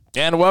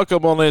And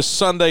welcome on this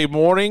Sunday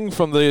morning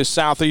from the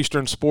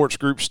Southeastern Sports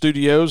Group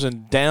studios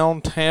in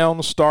downtown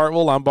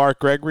Starkville. I'm Bart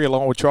Gregory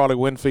along with Charlie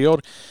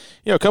Winfield.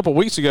 You know, a couple of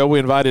weeks ago we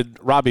invited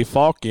Robbie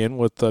Falk in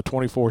with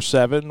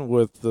 24/7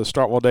 with the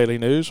Starkville Daily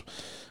News.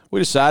 We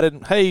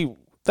decided, hey,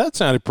 that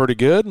sounded pretty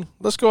good.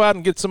 Let's go out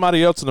and get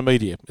somebody else in the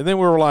media. And then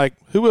we were like,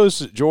 who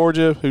is at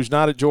Georgia, who's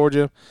not at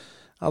Georgia?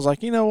 I was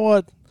like, you know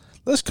what?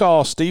 Let's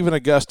call Stephen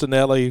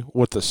Agostinelli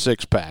with the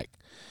Six-Pack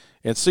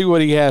and see what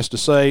he has to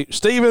say.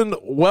 Stephen,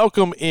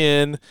 welcome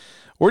in.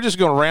 We're just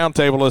going to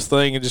roundtable this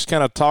thing and just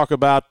kind of talk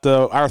about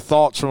our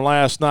thoughts from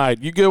last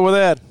night. You good with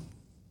that?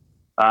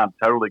 I'm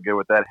totally good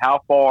with that.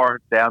 How far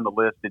down the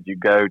list did you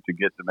go to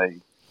get to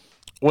me?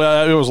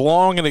 Well, it was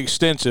long and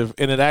extensive,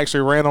 and it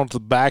actually ran onto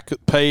the back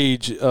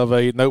page of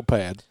a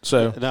notepad.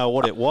 So now,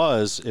 what it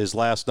was is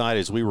last night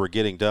as we were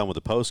getting done with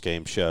the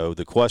postgame show,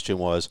 the question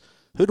was,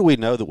 who do we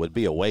know that would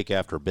be awake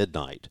after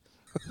midnight?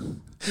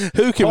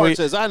 Who can Bart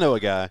says, I know a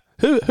guy.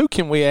 Who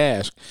can we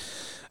ask?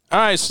 All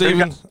right,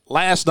 Stephen,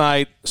 last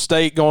night,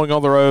 State going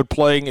on the road,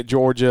 playing at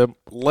Georgia,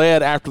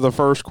 led after the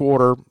first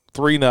quarter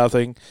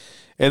 3-0,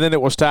 and then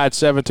it was tied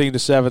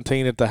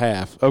 17-17 at the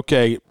half.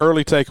 Okay,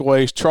 early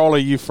takeaways.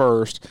 Charlie, you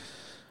first.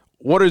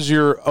 What is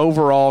your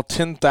overall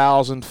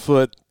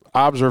 10,000-foot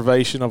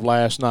observation of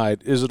last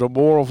night? Is it a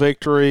moral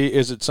victory?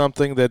 Is it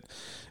something that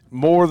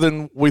more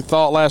than we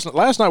thought last night?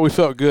 Last night we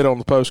felt good on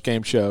the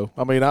post-game show.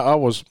 I mean, I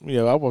was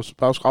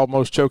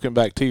almost choking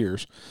back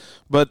tears.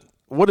 But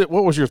what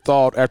was your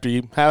thought after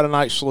you had a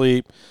night's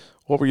sleep?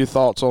 What were your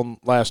thoughts on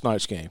last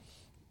night's game?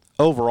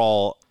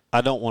 Overall,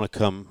 I don't want to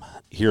come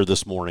here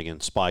this morning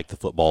and spike the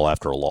football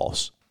after a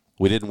loss.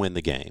 We didn't win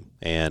the game,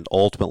 and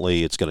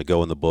ultimately it's going to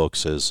go in the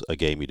books as a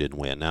game you didn't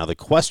win. Now, the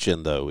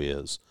question, though,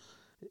 is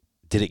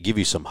did it give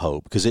you some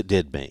hope? Because it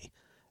did me.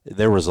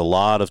 There was a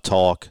lot of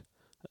talk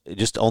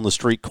just on the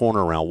street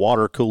corner around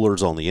water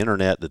coolers on the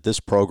internet that this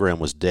program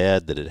was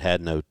dead, that it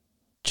had no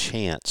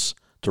chance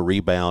to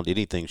rebound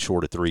anything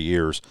short of 3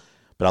 years.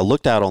 But I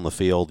looked out on the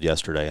field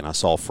yesterday, and I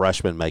saw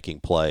freshmen making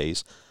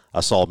plays.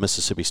 I saw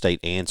Mississippi State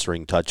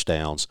answering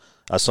touchdowns.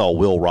 I saw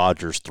Will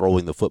Rogers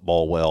throwing the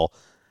football well.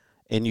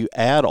 And you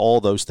add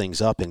all those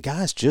things up, and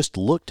guys just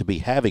look to be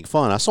having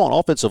fun. I saw an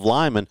offensive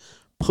lineman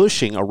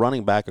pushing a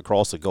running back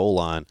across the goal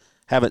line.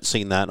 Haven't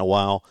seen that in a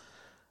while.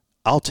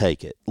 I'll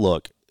take it.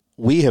 Look,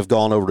 we have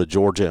gone over to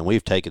Georgia, and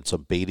we've taken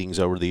some beatings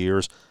over the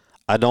years.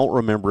 I don't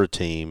remember a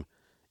team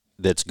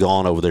that's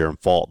gone over there and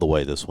fought the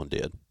way this one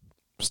did.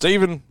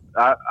 Stephen?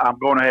 I'm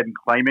going ahead and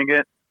claiming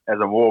it as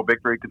a moral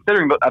victory,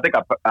 considering – I think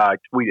I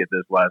tweeted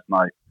this last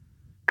night.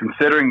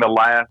 Considering the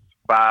last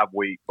 5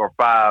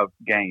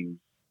 games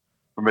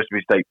for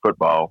Mississippi State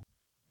football,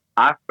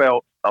 I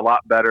felt a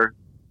lot better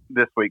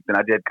this week than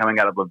I did coming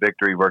out of a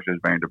victory versus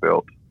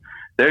Vanderbilt.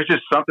 There's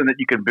just something that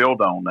you can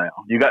build on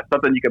now. You got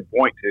something you can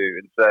point to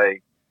and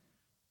say,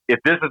 if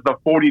this is the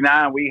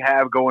 49 we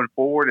have going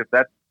forward, if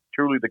that's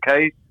truly the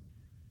case,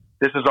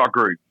 this is our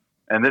group,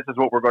 and this is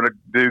what we're going to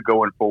do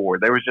going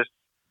forward. There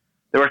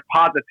was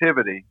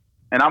positivity,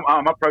 and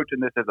I'm approaching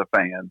this as a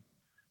fan.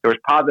 There was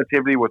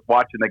positivity with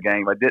watching the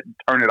game. I didn't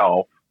turn it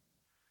off.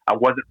 I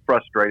wasn't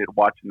frustrated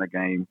watching the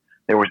game.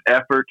 There was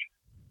effort,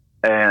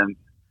 and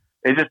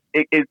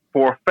it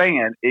for a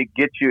fan, it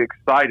gets you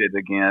excited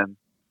again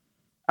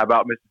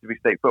about Mississippi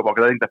State football,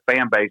 because I think the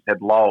fan base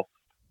had lost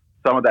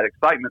some of that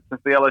excitement since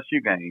the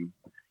LSU game.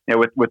 You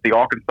know, with the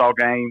Arkansas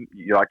game,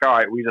 you're like, all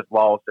right, we just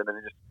lost, and then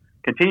it just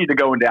continued to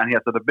go downhill.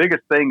 So the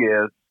biggest thing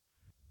is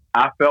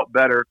I felt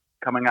better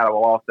coming out of a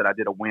loss than I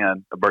did a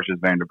win versus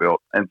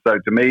Vanderbilt. And so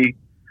to me,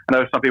 I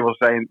know some people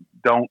are saying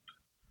don't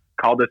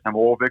call this a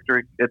moral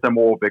victory. It's a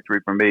moral victory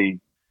for me,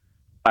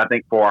 I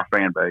think, for our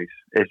fan base.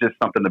 It's just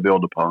something to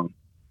build upon.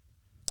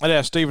 I'd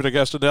ask Stephen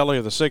Agostinelli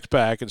of the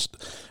Six-Pack. And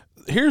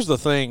here's the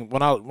thing,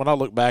 when I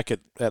look back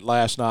at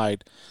last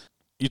night,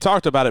 you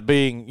talked about it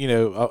being, you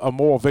know, a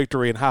moral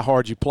victory and how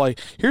hard you play.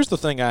 Here's the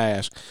thing I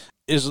ask.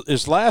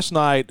 Is last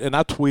night, and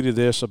I tweeted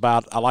this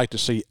about I like to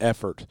see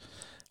effort.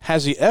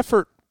 Has the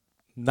effort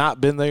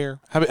not been there?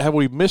 Have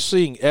we missed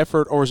seeing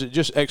effort, or is it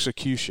just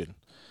execution?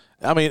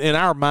 I mean, in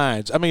our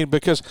minds. I mean,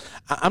 because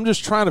I'm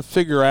just trying to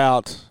figure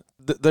out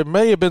there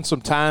may have been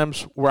some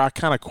times where I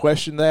kind of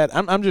question that.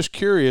 I'm just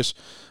curious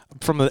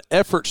from an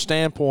effort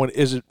standpoint,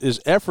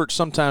 is effort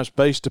sometimes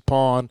based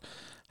upon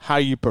how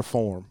you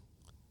perform?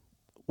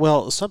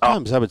 Well,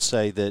 sometimes I would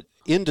say that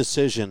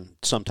indecision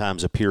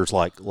sometimes appears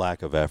like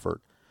lack of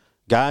effort.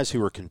 Guys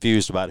who are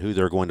confused about who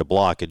they're going to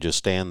block and just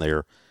stand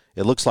there,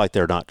 it looks like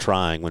they're not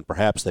trying when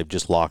perhaps they've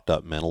just locked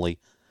up mentally.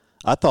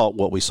 I thought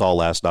what we saw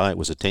last night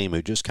was a team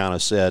who just kind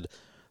of said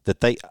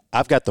that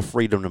I've got the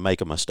freedom to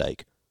make a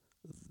mistake.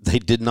 They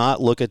did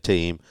not look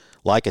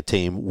like a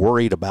team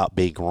worried about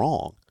being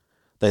wrong.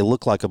 They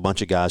looked like a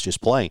bunch of guys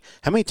just playing.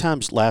 How many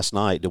times last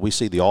night did we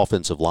see the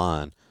offensive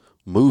line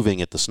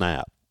moving at the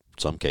snap? In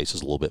some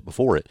cases a little bit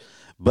before it.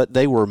 But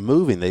they were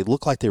moving. They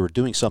looked like they were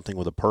doing something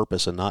with a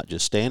purpose and not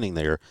just standing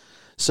there.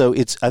 So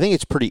I think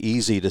it's pretty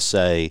easy to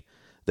say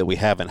that we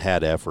haven't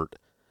had effort.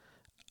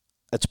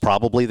 It's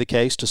probably the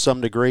case to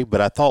some degree,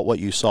 but I thought what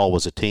you saw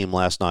was a team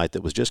last night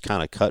that was just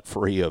kind of cut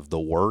free of the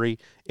worry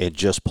and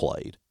just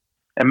played.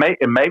 And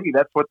maybe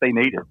that's what they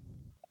needed.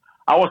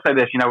 I will say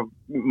this,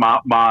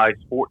 my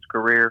sports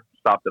career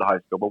stopped at high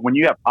school, but when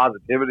you have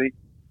positivity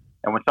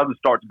and when something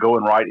starts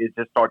going right, it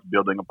just starts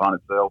building upon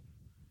itself,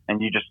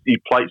 and you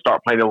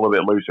start playing a little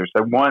bit looser.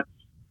 So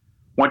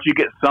once you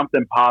get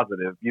something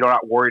positive, you're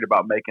not worried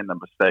about making the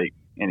mistake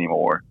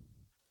anymore.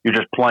 You're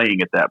just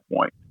playing at that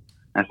point.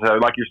 And so,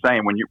 like you're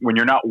saying, when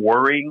you're not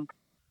worrying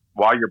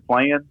while you're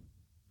playing,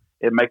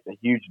 it makes a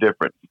huge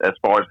difference as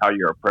far as how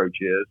your approach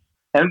is.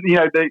 And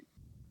the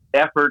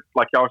effort,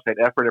 like y'all said,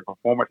 effort and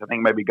performance, I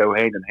think maybe go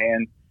hand in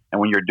hand.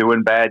 And when you're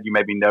doing bad, you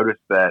maybe notice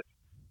that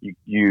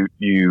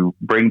you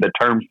bring the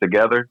terms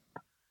together,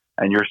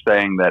 and you're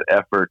saying that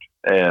effort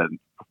and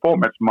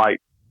performance might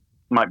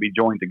be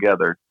joined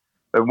together.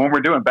 But when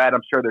we're doing bad,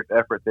 I'm sure there's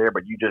effort there,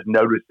 but you just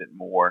notice it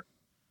more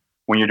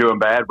when you're doing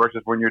bad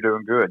versus when you're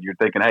doing good. You're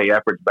thinking, hey,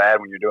 effort's bad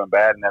when you're doing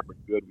bad, and effort's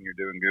good when you're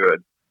doing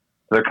good.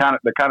 So they're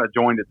kind of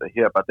joined at the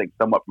hip, I think,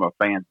 somewhat from a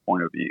fan's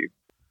point of view.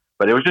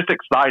 But it was just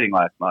exciting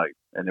last night,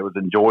 and it was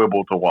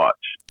enjoyable to watch.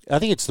 I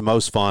think it's the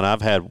most fun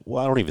I've had.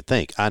 Well, I don't even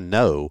think. I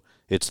know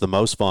it's the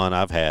most fun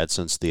I've had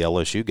since the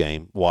LSU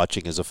game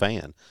watching as a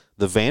fan.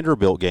 The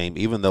Vanderbilt game,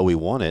 even though we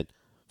won it,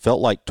 felt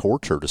like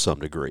torture to some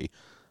degree.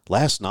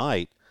 Last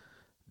night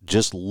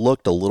just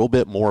looked a little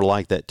bit more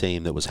like that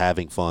team that was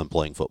having fun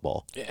playing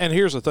football. And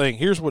here's the thing.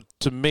 Here's what,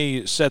 to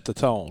me, set the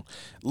tone.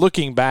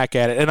 Looking back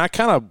at it, and I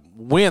kind of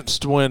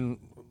winced when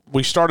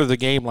we started the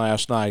game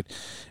last night,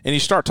 and you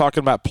start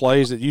talking about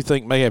plays that you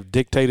think may have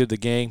dictated the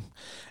game.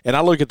 And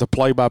I look at the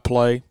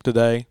play-by-play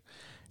today,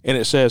 and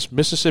it says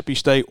Mississippi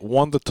State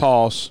won the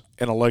toss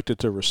and elected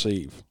to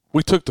receive.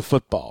 We took the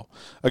football.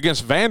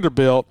 Against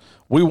Vanderbilt,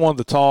 we won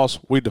the toss,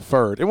 we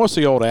deferred. And what's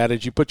the old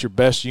adage? You put your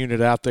best unit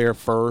out there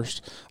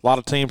first. A lot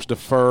of teams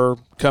defer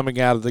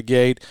coming out of the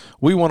gate.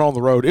 We went on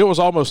the road. It was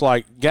almost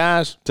like,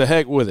 guys, to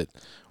heck with it.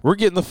 We're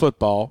getting the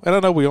football. And I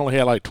know we only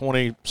had like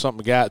 20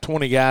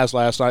 guys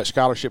last night,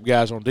 scholarship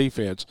guys on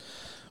defense.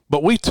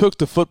 But we took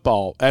the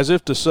football as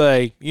if to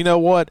say, you know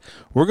what,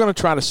 we're going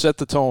to try to set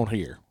the tone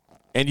here.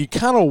 And you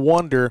kind of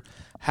wonder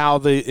how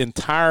the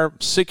entire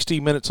 60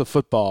 minutes of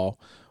football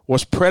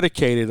was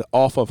predicated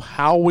off of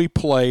how we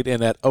played in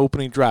that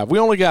opening drive. We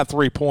only got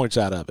 3 points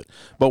out of it,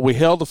 but we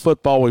held the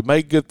football. We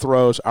made good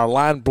throws. Our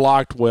line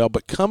blocked well,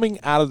 but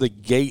coming out of the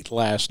gate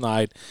last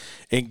night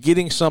and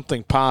getting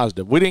something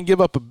positive. We didn't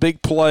give up a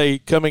big play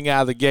coming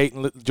out of the gate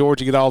and let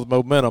Georgia get all the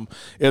momentum.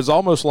 It was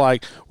almost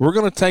like we're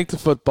going to take the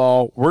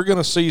football, we're going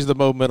to seize the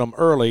momentum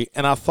early,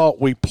 and I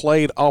thought we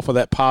played off of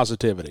that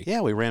positivity.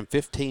 Yeah, we ran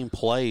 15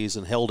 plays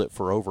and held it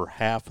for over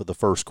half of the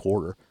first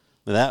quarter.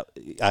 That,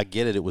 I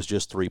get it, it was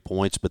just 3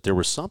 points, but there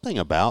was something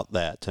about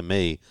that to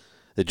me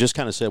that just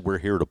kind of said we're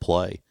here to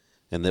play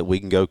and that we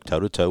can go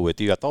toe-to-toe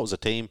with you. I thought it was a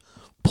team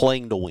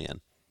playing to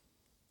win.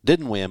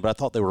 Didn't win, but I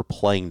thought they were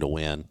playing to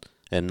win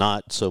and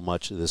not so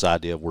much this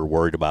idea of we're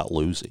worried about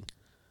losing.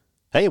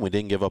 Hey, and we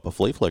didn't give up a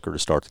flea flicker to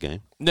start the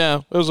game.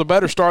 No, it was a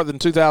better start than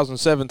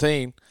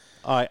 2017.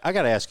 All right, I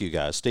got to ask you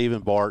guys,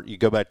 Stephen, Bart, you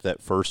go back to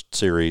that first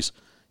series,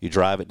 you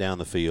drive it down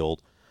the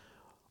field.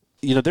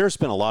 You know, there's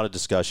been a lot of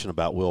discussion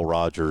about Will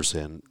Rogers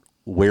and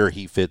where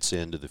he fits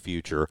into the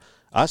future.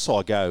 I saw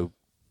a guy who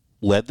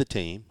led the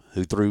team,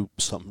 who threw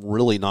some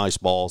really nice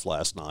balls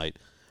last night.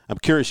 I'm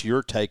curious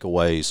your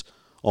takeaways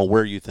on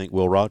where you think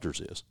Will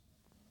Rogers is.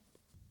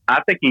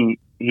 I think he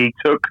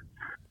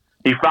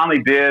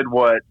finally did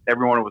what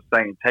everyone was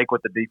saying, take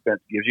what the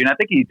defense gives you. And I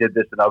think he did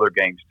this in other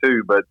games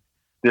too, but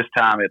this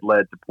time it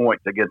led to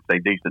points against a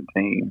decent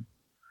team.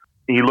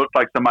 He looked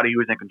like somebody who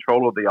was in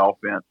control of the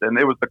offense, and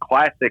it was the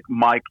classic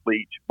Mike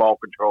Leach ball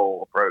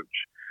control approach.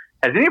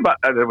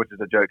 Which is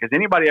a joke, has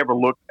anybody ever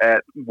looked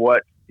at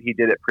what he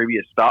did at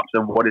previous stops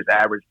and what his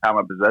average time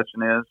of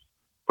possession is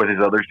with his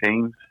other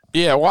teams?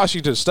 Yeah,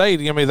 Washington State,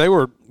 I mean, they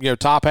were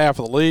top half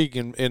of the league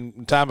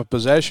in time of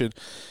possession.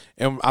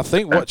 And I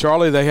think,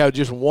 Charlie, they had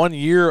just 1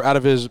 year out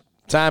of his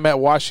time at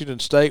Washington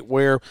State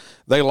where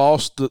they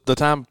lost the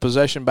time of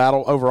possession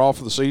battle overall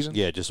for the season?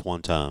 Yeah, just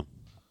one time.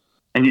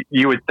 And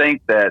you would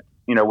think that,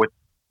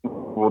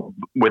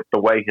 with the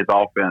way his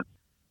offense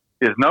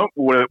is known,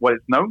 what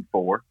it's known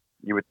for,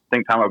 you would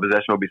think time of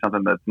possession would be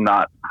something that's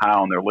not high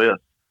on their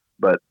list.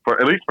 But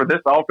at least for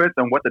this offense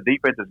and what the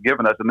defense has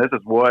given us, and this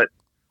is what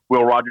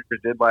Will Rogers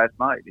did last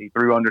night. He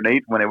threw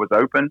underneath when it was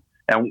open,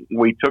 and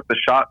we took the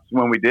shots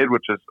when we did,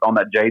 which was on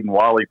that Jaden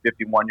Wally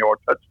 51-yard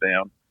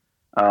touchdown.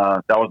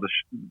 That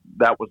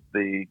was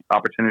the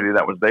opportunity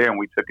that was there, and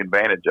we took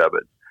advantage of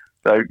it.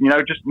 So,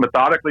 just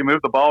methodically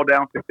move the ball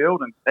down the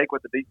field and take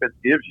what the defense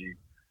gives you.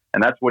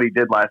 And that's what he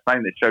did last night,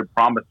 and it showed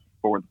promise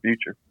for the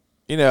future.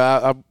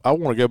 I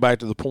want to go back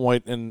to the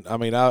point, and, I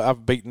mean,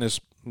 I've beaten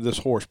this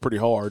horse pretty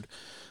hard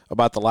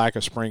about the lack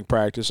of spring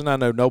practice, and I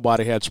know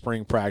nobody had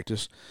spring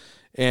practice.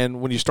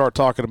 And when you start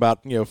talking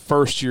about,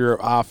 first-year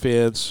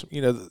offense,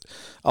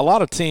 a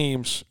lot of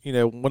teams,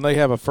 when they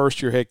have a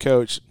first-year head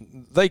coach,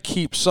 they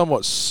keep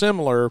somewhat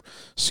similar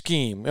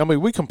scheme. I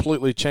mean, we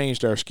completely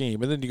changed our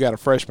scheme. And then you got a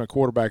freshman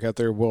quarterback out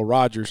there, Will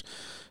Rogers,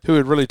 who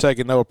had really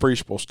taken no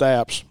appreciable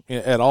steps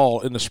at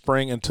all in the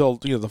spring until,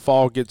 the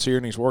fall gets here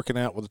and he's working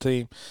out with the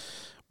team.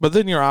 But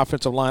then your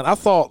offensive line, I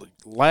thought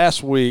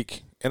last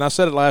week, and I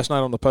said it last night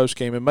on the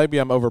postgame, and maybe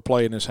I'm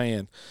overplaying his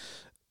hand,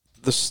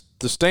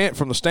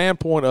 from the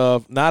standpoint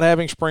of not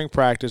having spring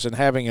practice and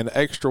having an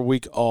extra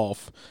week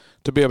off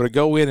to be able to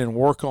go in and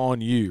work on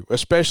you,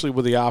 especially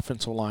with the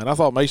offensive line. I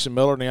thought Mason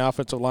Miller and the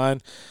offensive line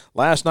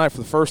last night for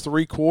the first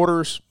 3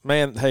 quarters,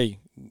 man, hey,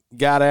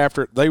 got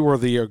after it. They were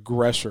the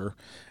aggressor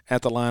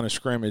at the line of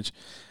scrimmage.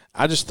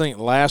 I just think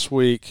last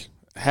week,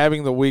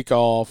 having the week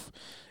off,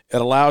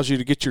 it allows you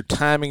to get your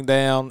timing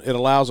down. It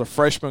allows a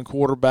freshman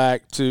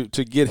quarterback to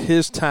get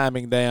his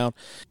timing down.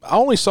 I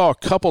only saw a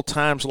couple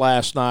times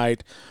last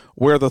night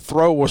where the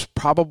throw was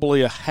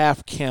probably a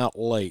half count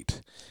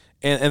late.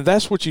 And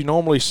that's what you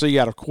normally see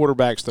out of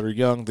quarterbacks that are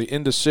young, the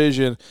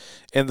indecision,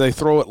 and they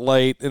throw it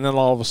late, and then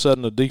all of a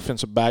sudden the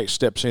defensive back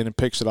steps in and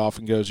picks it off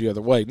and goes the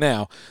other way.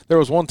 Now, there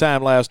was one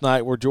time last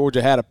night where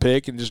Georgia had a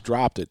pick and just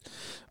dropped it.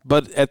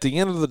 But at the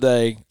end of the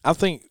day, I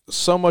think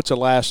so much of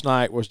last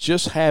night was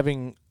just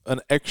having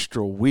an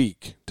extra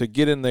week to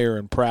get in there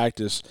and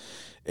practice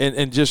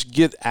and just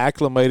get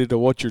acclimated to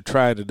what you're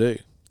trying to do.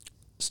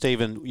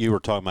 Stephen, you were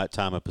talking about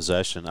time of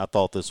possession. I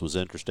thought this was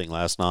interesting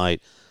last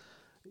night.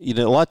 A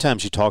lot of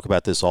times you talk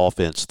about this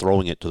offense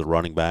throwing it to the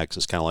running backs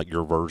is kind of like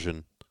your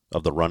version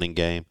of the running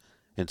game.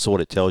 And so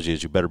what it tells you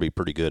is you better be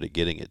pretty good at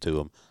getting it to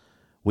them.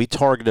 We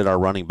targeted our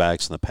running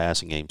backs in the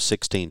passing game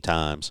 16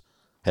 times,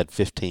 had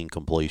 15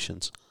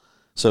 completions.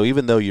 So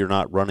even though you're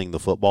not running the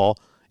football,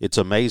 it's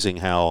amazing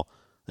how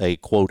a,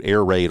 quote,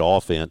 air raid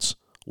offense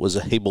was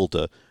able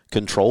to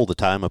control the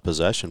time of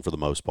possession for the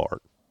most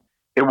part.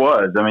 It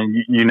was. I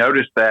mean, you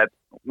noticed that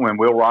when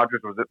Will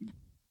Rogers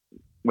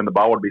when the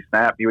ball would be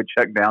snapped, he would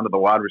check down to the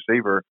wide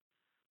receiver.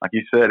 Like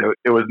you said,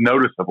 it was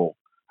noticeable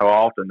how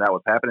often that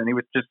was happening. He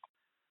was just,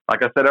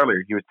 like I said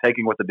earlier, he was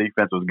taking what the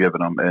defense was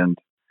giving him. And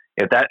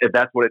if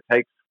that's what it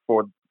takes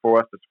for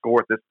us to score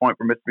at this point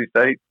for Mississippi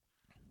State,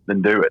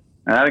 then do it.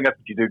 And I think that's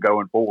what you do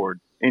going forward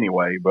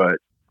anyway. But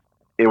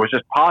it was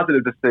just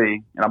positive to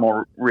see, and I'm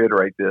going to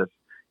reiterate this,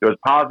 it was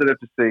positive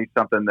to see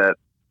something that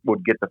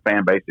would get the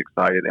fan base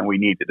excited, and we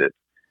needed it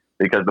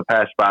because the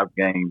past 5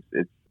 games,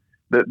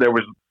 there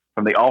was,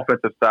 from the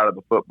offensive side of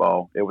the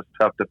football, it was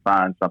tough to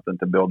find something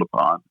to build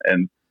upon.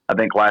 And I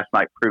think last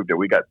night proved it.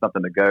 We got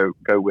something to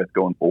go with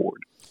going forward.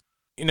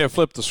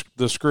 Flip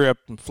the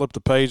script and flip the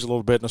page a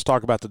little bit, and let's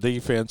talk about the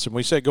defense. And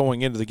we said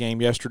going into the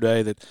game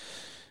yesterday that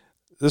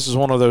this is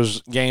one of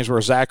those games where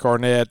Zach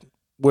Arnett,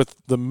 with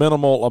the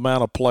minimal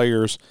amount of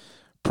players,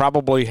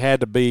 probably had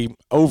to be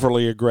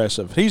overly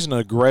aggressive. He's an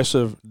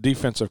aggressive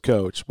defensive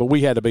coach, but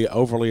we had to be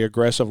overly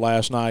aggressive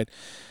last night.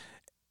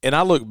 And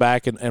I look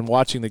back and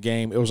watching the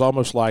game, it was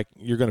almost like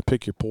you're going to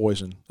pick your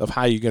poison of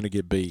how you're going to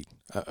get beat.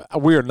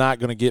 We are not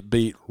going to get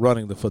beat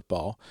running the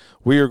football.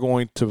 We are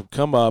going to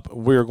come up,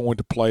 we are going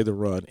to play the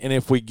run. And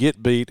if we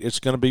get beat, it's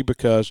going to be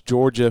because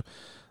Georgia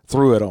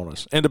threw it on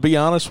us. And to be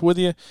honest with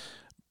you,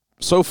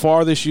 so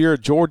far this year,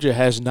 Georgia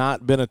has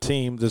not been a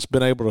team that's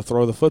been able to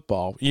throw the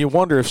football. You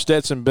wonder if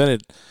Stetson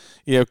Bennett,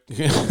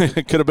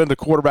 could have been the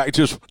quarterback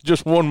just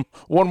one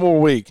more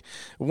week,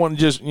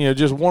 just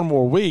one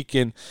more week.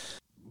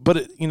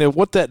 But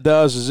what that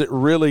does is it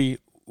really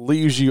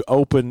leaves you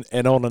open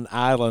and on an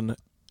island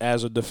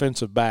as a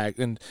defensive back.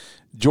 And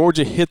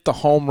Georgia hit the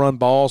home run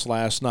balls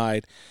last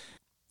night,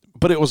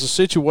 but it was a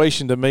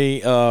situation to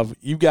me of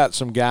you've got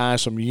some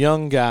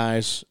young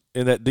guys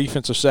in that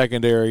defensive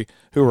secondary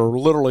who were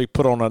literally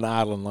put on an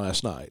island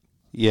last night.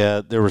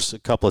 Yeah, there was a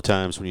couple of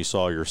times when you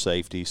saw your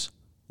safeties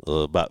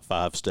about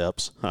 5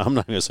 steps. I'm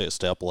not going to say a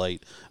step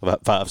late,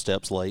 about 5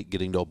 steps late,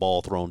 getting to a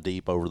ball thrown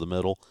deep over the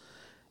middle.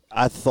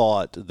 I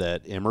thought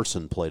that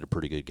Emerson played a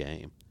pretty good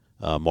game.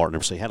 Martin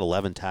Emerson had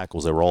 11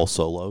 tackles. They were all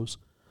solos.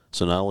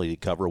 So not only did he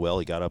cover well,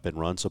 he got up in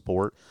run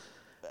support.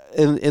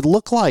 And it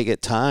looked like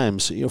at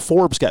times,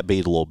 Forbes got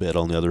beat a little bit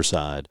on the other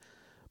side.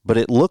 But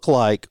it looked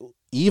like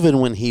even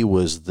when he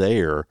was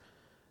there,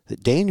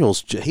 that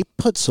Daniels, he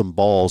put some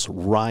balls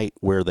right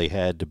where they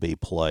had to be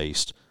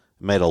placed,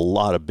 made a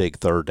lot of big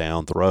third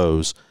down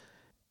throws.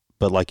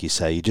 But like you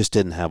say, you just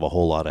didn't have a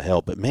whole lot of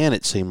help. But, man,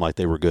 it seemed like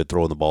they were good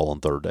throwing the ball on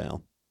third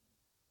down.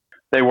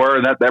 They were,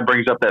 and that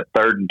brings up that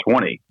 3rd and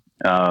 20,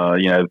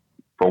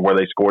 for where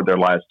they scored their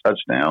last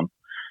touchdown.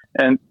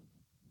 And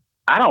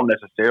I don't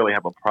necessarily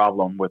have a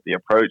problem with the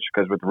approach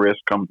because with risk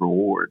comes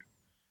reward.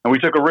 And we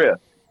took a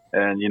risk.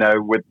 And,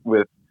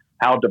 with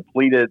how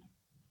depleted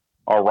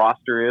our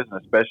roster is,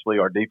 and especially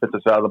our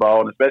defensive side of the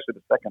ball, and especially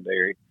the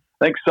secondary,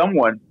 I think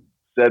someone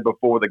said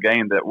before the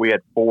game that we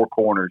had 4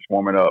 corners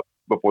warming up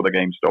before the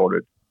game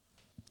started.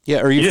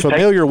 Yeah, are you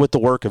familiar with the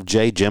work of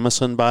Jay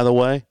Jemison, by the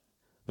way?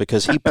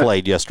 Because he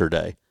played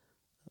yesterday.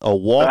 A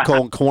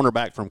walk-on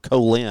cornerback from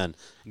Colin.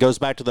 Goes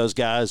back to those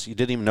guys you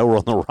didn't even know were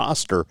on the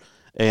roster.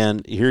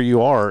 And here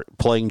you are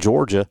playing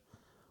Georgia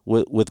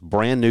with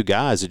brand new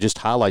guys. It just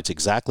highlights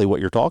exactly what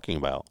you're talking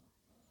about.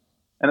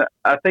 And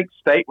I think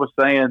State was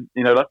saying,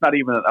 let's not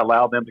even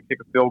allow them to kick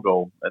a field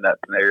goal in that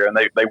scenario. And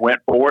they went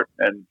for it,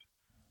 and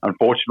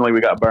unfortunately we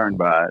got burned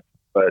by it.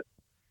 But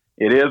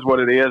it is what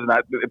it is. And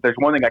if there's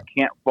one thing I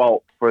can't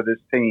fault for this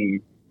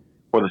team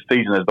for the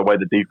season is the way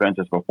the defense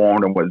has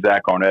performed and what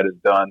Zach Arnett has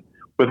done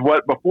with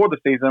what before the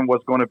season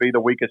was going to be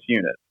the weakest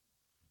unit.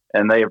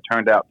 And they have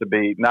turned out to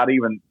be not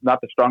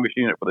the strongest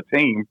unit for the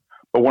team,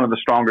 but one of the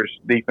strongest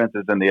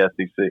defenses in the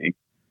SEC.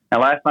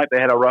 And last night they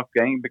had a rough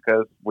game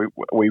because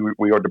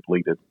we are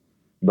depleted.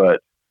 But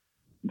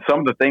some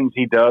of the things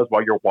he does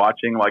while you're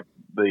watching, like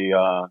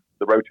the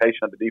rotation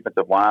of the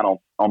defensive line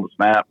on the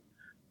snap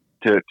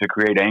to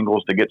create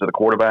angles to get to the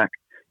quarterback,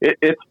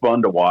 it's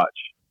fun to watch.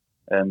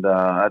 And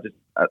I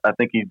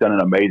think he's done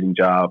an amazing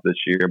job this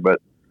year. But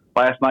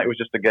last night was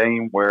just a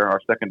game where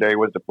our secondary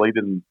was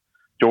depleted and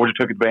Georgia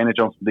took advantage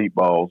on some deep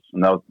balls.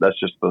 And I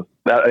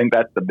think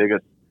that's the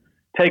biggest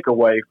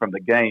takeaway from the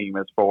game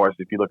as far as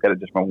if you look at it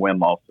just from a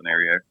win-loss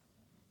scenario.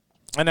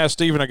 And that's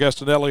Stephen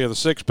Agostinelli of the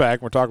Six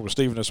Pack. We're talking with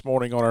Stephen this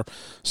morning on our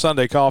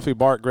Sunday Coffee,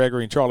 Bart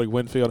Gregory and Charlie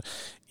Winfield.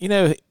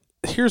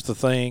 Here's the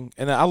thing,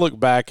 and I look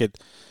back at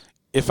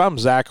if I'm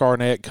Zach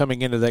Arnett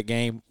coming into that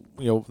game,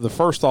 the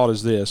first thought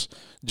is this.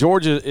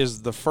 Georgia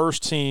is the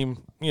first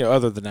team,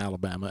 other than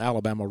Alabama.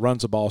 Alabama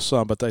runs the ball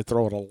some, but they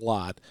throw it a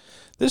lot.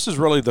 This is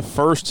really the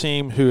first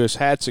team who has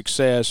had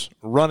success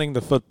running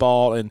the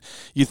football, and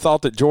you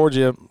thought that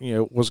Georgia,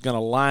 was going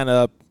to line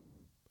up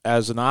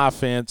as an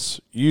offense,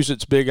 use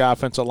its big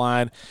offensive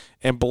line,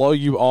 and blow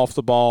you off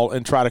the ball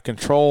and try to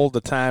control the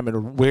time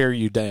and wear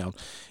you down.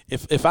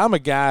 If I'm a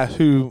guy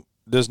who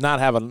does not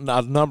have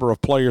a number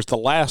of players, the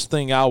last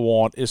thing I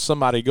want is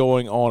somebody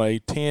going on a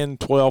 10,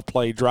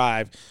 12-play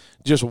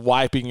just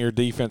wiping your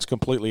defense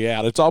completely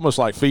out. It's almost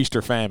like feast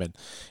or famine.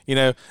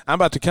 I'm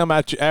about to come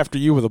at you after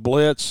you with a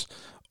blitz,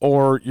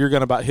 or you're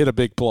going to hit a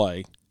big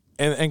play.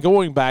 And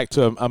going back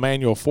to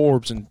Emmanuel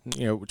Forbes, and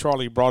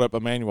Charlie brought up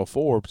Emmanuel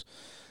Forbes,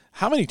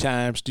 how many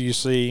times do you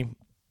see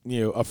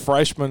a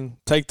freshman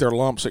take their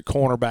lumps at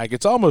cornerback?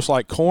 It's almost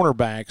like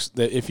cornerbacks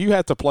that if you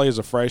have to play as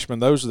a freshman,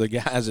 those are the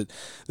guys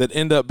that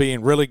end up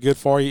being really good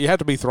for you. You have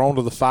to be thrown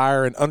to the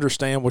fire and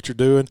understand what you're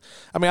doing.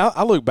 I mean,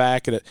 I look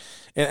back at it,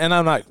 and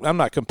I'm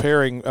not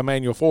comparing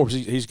Emmanuel Forbes.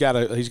 He's got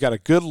a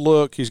good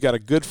look. He's got a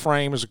good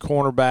frame as a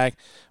cornerback.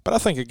 But I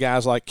think of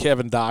guys like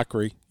Kevin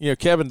Dockery.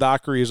 Kevin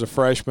Dockery is a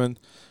freshman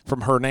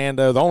from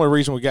Hernando. The only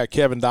reason we got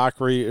Kevin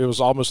Dockery, it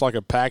was almost like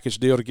a package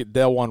deal to get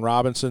Delwan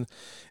Robinson.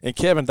 And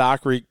Kevin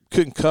Dockery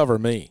couldn't cover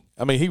me.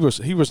 I mean, he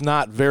was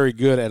not very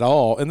good at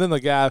all. And then the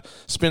guy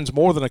spends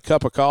more than a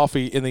cup of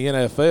coffee in the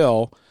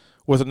NFL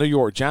with the New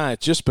York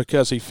Giants just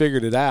because he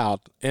figured it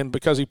out and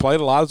because he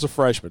played a lot as a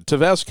freshman.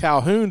 Tavez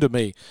Calhoun, to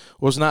me,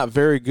 was not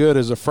very good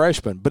as a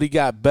freshman, but he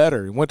got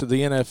better. He went to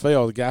the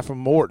NFL, the guy from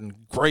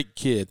Morton, great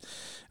kid.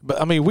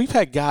 But, I mean, we've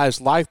had guys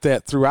like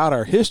that throughout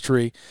our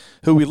history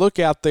who we look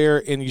out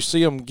there and you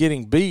see them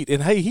getting beat.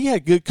 And, hey, he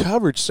had good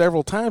coverage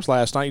several times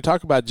last night. You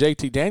talk about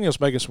J.T. Daniels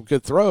making some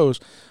good throws,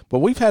 but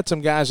we've had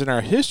some guys in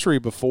our history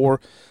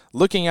before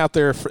looking out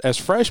there as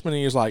freshmen,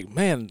 and he's like,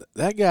 man,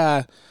 that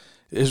guy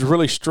is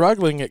really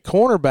struggling at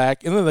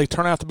cornerback, and then they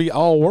turn out to be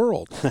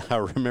all-world. I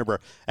remember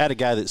I had a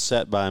guy that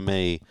sat by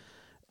me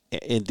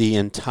in the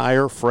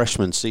entire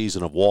freshman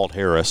season of Walt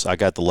Harris. I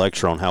got the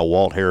lecture on how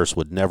Walt Harris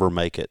would never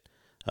make it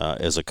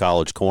as a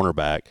college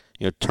cornerback.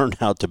 It turned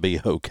out to be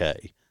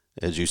okay.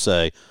 As you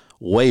say,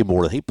 way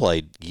more. He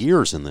played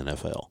years in the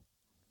NFL.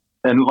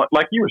 And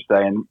like you were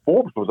saying,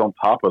 Forbes was on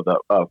top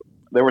of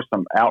there were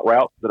some out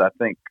routes that I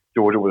think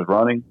Georgia was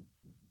running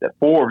that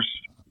Forbes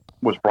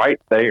was right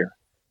there.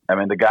 I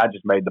mean, the guy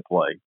just made the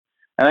play.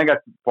 And I think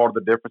that's part of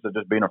the difference of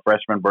just being a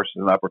freshman versus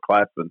an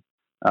upperclassman.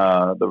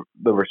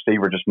 The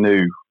receiver just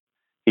knew.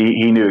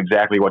 He knew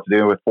exactly what to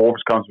do. With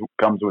Forbes comes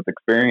with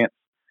experience.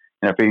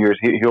 In a few years,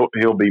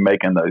 he'll be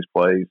making those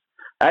plays.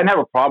 I didn't have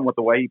a problem with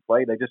the way he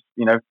played. They just,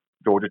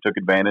 Georgia took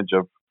advantage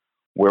of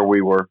where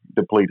we were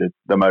depleted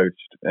the most,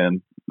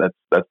 and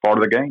that's part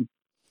of the game.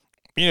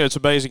 It's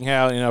amazing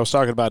how, I was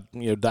talking about,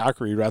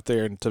 Dockery right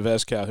there and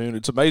Tavez Calhoun.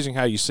 It's amazing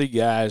how you see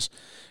guys,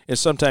 and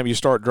sometimes you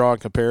start drawing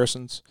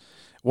comparisons.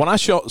 When I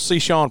see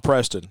Sean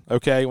Preston,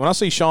 when I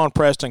see Sean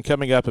Preston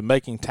coming up and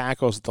making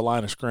tackles at the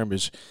line of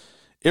scrimmage,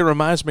 it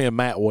reminds me of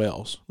Matt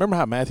Wells. Remember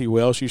how Matthew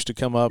Wells used to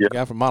come up, Yep. a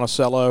guy from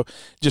Monticello,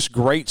 just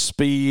great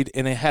speed,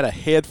 and he had a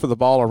head for the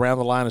ball around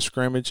the line of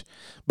scrimmage.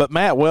 But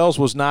Matt Wells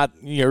was not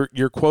your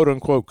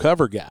quote-unquote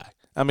cover guy.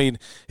 I mean,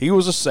 he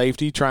was a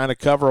safety trying to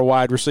cover a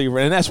wide receiver,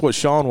 and that's what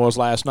Sean was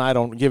last night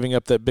on giving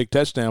up that big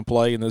touchdown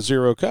play in the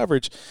zero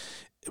coverage.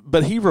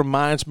 But he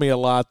reminds me a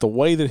lot, the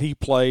way that he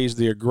plays,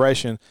 the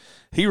aggression,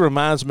 he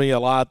reminds me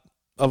a lot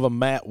of a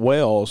Matt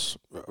Wells.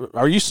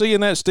 Are you seeing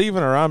that,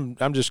 Stephen, or I'm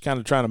just kind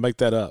of trying to make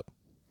that up?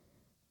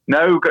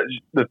 No, because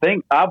the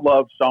thing, I've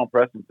loved Sean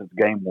Preston since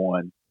game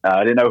one.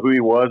 I didn't know who he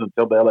was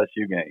until the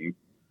LSU game,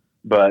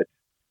 but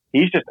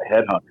he's just a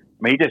headhunter. I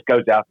mean, he just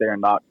goes out there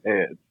and knocks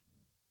heads.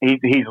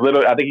 He's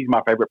literally, I think he's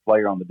my favorite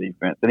player on the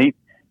defense, and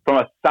from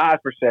a size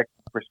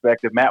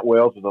perspective, Matt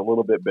Wells is a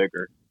little bit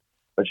bigger,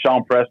 but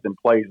Sean Preston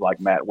plays like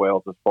Matt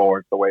Wells as far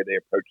as the way they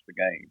approach the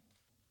game.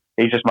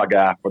 He's just my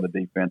guy for the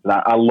defense, and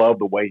I love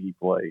the way he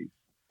plays.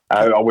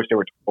 I wish there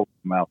were 12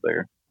 of them out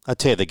there. I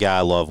tell you, the guy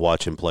I love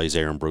watching play is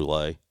Aaron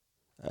Brule.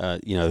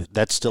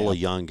 That's still a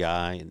young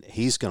guy, and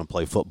he's going to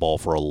play football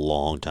for a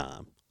long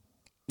time.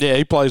 Yeah,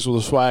 he plays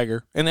with a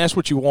swagger, and that's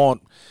what you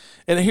want.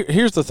 And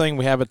here's the thing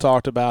we haven't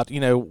talked about,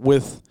 and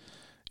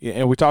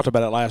we talked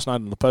about it last night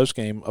in the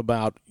postgame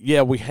about,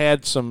 we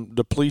had some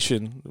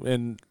depletion,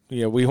 and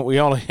we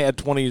only had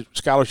 20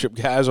 scholarship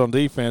guys on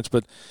defense,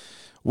 but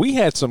we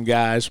had some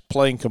guys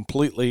playing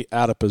completely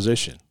out of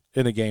position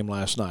in the game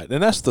last night.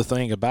 And that's the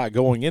thing about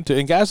going into –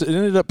 and guys that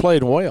ended up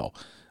playing well.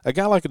 A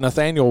guy like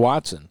Nathaniel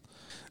Watson.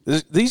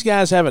 These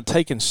guys haven't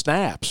taken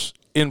snaps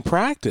in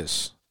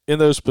practice in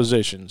those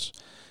positions.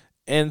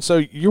 And so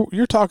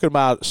you're talking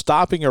about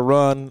stopping a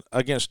run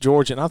against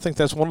Georgia, and I think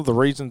that's one of the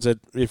reasons that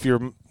if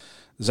you're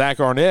Zach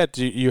Arnett,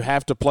 you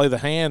have to play the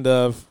hand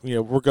of,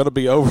 we're going to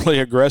be overly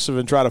aggressive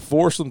and try to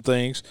force some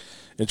things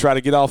and try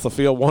to get off the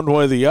field one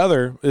way or the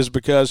other, is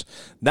because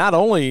not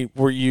only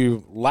were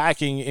you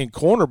lacking in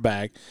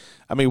cornerback,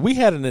 I mean, we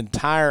had we didn't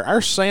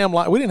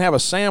have a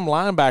Sam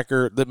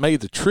linebacker that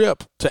made the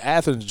trip to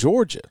Athens,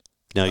 Georgia.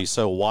 Now, you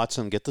saw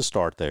Watson get the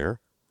start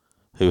there,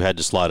 who had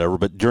to slide over.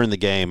 But during the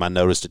game, I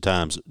noticed at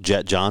times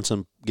Jet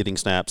Johnson getting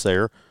snaps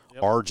there,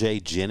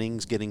 R.J.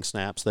 Jennings getting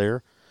snaps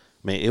there.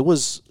 I mean, it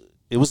was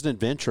an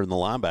adventure in the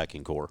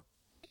linebacking core.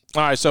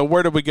 All right, so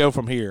where do we go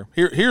from here?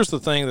 Here's the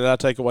thing that I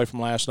take away from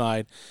last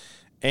night,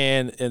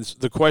 and it's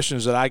the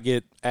questions that I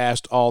get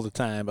asked all the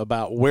time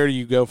about where do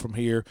you go from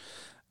here.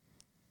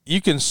 You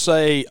can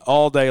say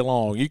all day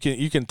long. You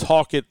can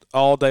talk it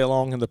all day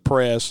long in the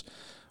press,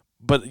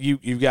 but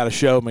you've got to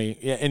show me.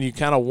 And you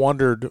kind of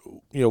wondered,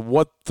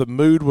 what the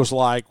mood was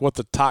like, what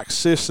the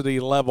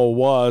toxicity level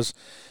was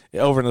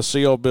over in the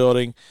CO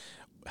building.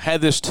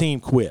 Had this team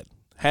quit?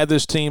 Had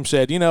this team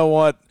said, you know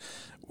what,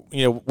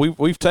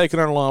 we've taken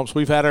our lumps,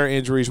 we've had our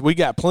injuries, we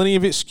got plenty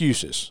of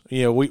excuses.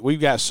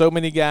 We've got so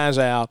many guys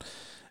out.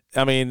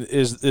 I mean,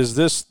 is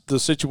this the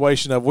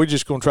situation of we're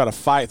just going to try to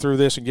fight through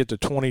this and get to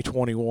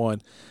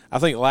 2021? I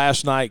think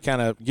last night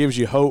kind of gives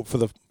you hope for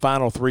the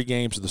final 3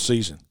 games of the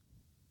season.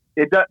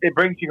 It does. It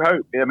brings you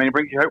hope. I mean, it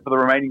brings you hope for the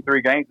remaining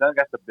 3 games. I think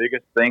that's the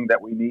biggest thing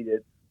that we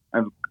needed.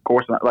 And of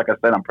course, like I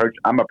said,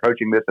 I'm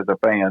approaching this as a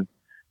fan,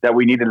 that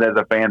we needed as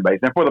a fan base,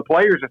 and for the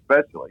players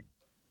especially.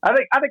 I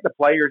think the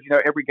players,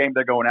 every game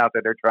they're going out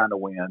there, they're trying to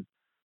win.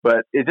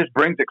 But it just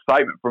brings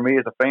excitement for me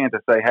as a fan to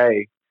say,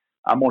 hey,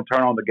 I'm going to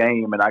turn on the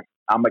game, and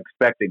I'm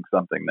expecting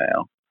something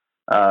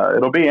now.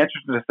 It'll be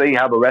interesting to see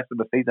how the rest of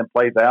the season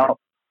plays out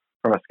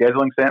from a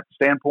scheduling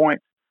standpoint.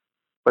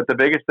 But the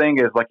biggest thing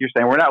is, like you're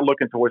saying, we're not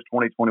looking towards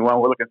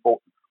 2021. We're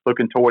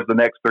looking towards the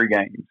next 3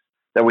 games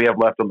that we have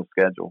left on the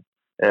schedule.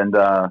 And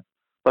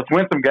let's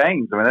win some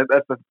games. I mean,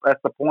 that's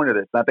the point of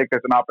this. And I think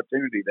there's an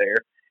opportunity there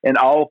in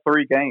all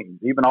 3 games,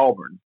 even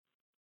Auburn.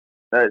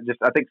 I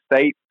think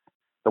State,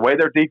 the way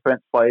their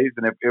defense plays,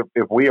 and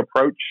if we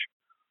approach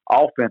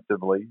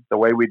offensively the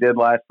way we did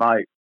last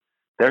night,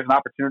 there's an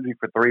opportunity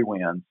for 3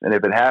 wins. And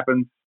if it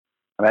happens,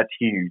 that's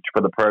huge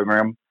for the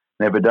program.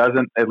 And if it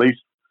doesn't, at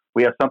least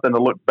we have something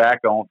to look back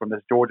on from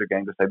this Georgia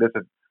game to say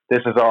this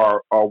is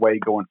our way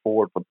going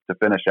forward to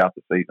finish out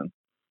the season.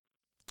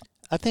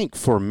 I think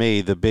for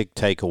me, the big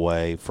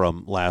takeaway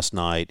from last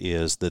night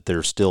is that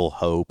there's still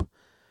hope,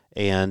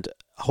 and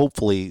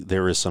hopefully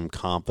there is some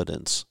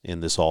confidence in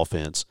this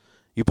offense.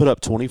 You put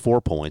up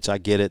 24 points. I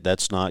get it.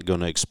 That's not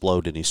going to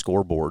explode any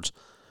scoreboards.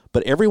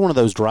 But every one of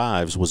those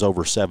drives was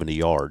over 70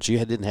 yards. You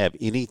didn't have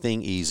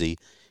anything easy,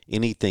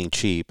 anything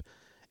cheap.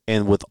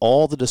 And with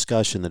all the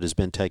discussion that has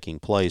been taking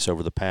place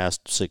over the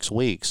past 6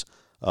 weeks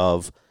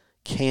of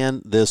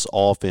can this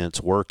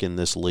offense work in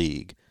this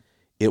league,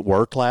 it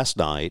worked last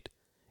night,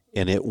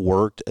 and it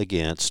worked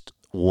against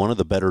one of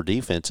the better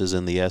defenses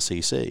in the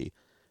SEC.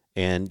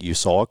 And you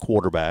saw a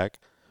quarterback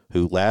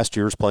who last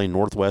year was playing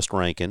Northwest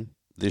Rankin,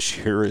 this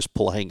year is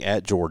playing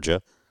at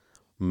Georgia,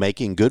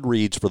 making good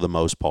reads for the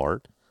most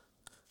part,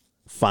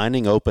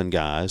 finding open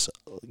guys,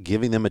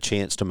 giving them a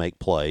chance to make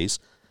plays.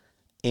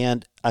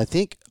 And I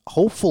think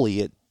hopefully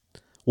it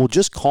will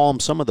just calm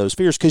some of those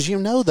fears, because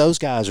those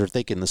guys are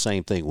thinking the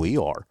same thing we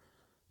are.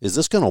 Is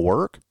this going to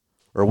work?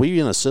 Are we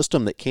in a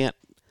system that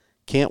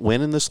can't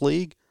win in this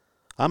league?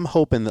 I'm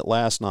hoping that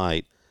last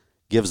night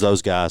gives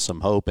those guys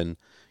some hope and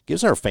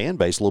gives our fan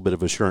base a little bit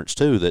of assurance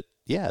too that,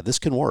 yeah, this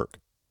can work.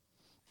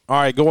 All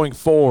right, going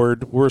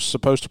forward, we're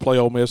supposed to play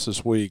Ole Miss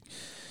this week.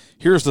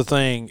 Here's the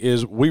thing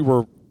is we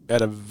were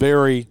at a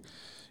very,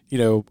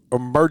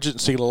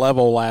 emergency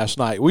level last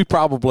night. We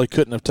probably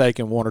couldn't have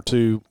taken 1 or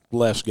 2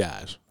 less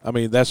guys. I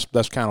mean, that's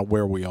kind of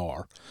where we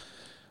are.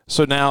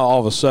 So now all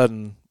of a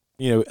sudden,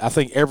 I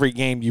think every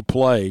game you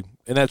play,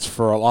 and that's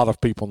for a lot of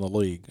people in the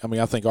league. I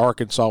mean, I think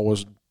Arkansas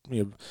was,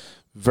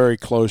 very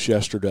close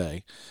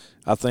yesterday.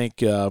 I think,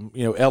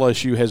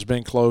 LSU has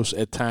been close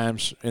at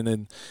times.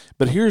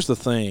 But here's the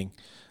thing.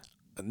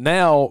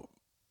 Now,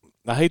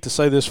 I hate to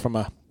say this from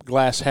a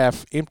glass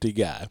half empty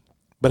guy,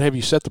 but have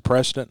you set the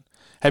precedent?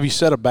 Have you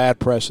set a bad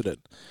precedent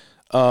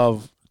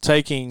of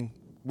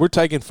we're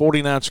taking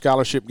 49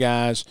 scholarship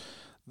guys.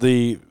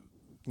 The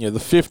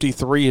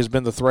 53 has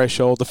been the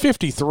threshold. The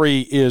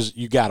 53 is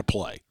you got to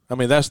play. I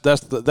mean, that's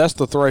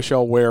the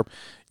threshold where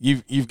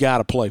you've got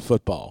to play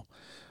football.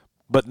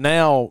 But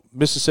now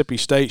Mississippi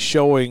State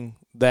showing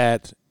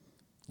that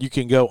you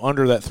can go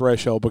under that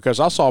threshold, because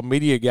I saw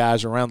media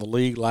guys around the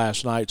league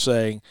last night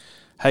saying,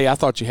 hey, I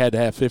thought you had to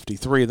have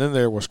 53. And then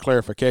there was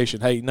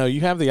clarification. Hey, no,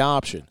 you have the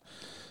option.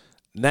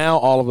 Now,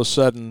 all of a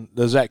sudden,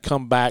 does that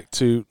come back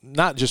to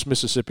not just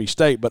Mississippi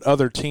State, but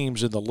other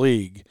teams in the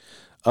league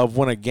of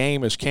when a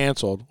game is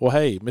canceled? Well,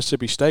 hey,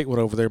 Mississippi State went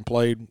over there and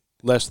played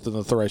less than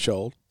the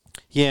threshold.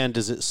 Yeah, and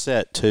does it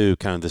set, too,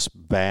 kind of this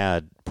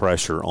bad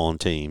pressure on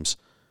teams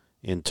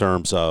in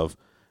terms of,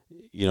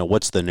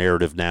 what's the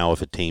narrative now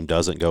if a team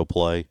doesn't go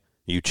play?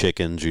 You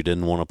chickens, you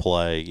didn't want to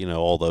play,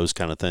 all those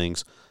kind of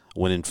things.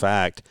 When, in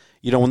fact,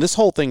 when this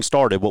whole thing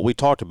started, what we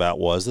talked about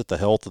was that the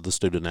health of the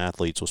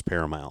student-athletes was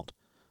paramount,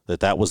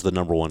 that was the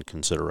number one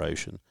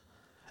consideration.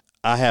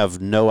 I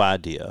have no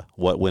idea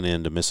what went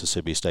into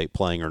Mississippi State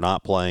playing or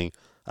not playing.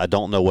 I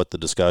don't know what the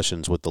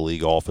discussions with the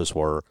league office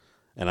were,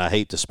 and I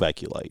hate to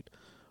speculate.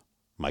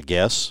 My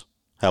guess,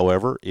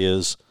 however,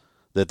 is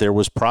that there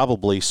was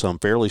probably some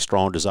fairly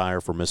strong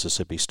desire for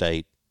Mississippi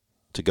State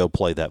to go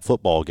play that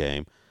football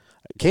game.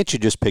 Can't you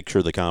just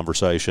picture the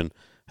conversation?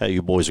 Hey,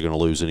 you boys are going to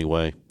lose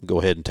anyway. Go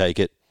ahead and take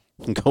it.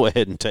 Go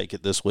ahead and take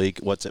it this week.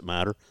 What's it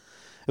matter?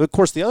 And of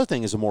course, the other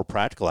thing is a more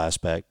practical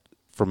aspect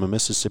from a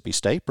Mississippi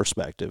State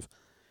perspective.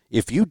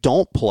 If you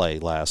don't play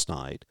last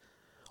night,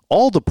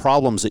 all the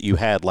problems that you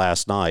had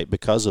last night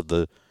because of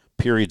the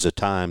periods of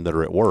time that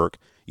are at work,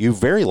 you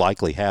very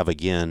likely have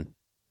again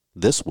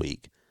this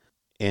week.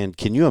 And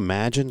can you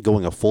imagine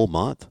going a full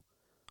month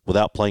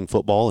without playing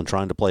football and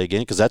trying to play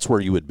again? Because that's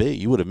where you would be.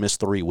 You would have missed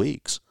 3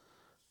 weeks,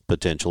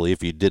 potentially,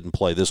 if you didn't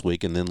play this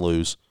week and then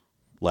lose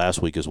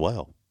last week as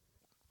well.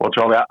 Well,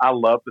 Charlie, I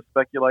love to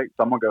speculate,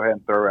 so I'm going to go ahead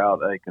and throw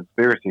out a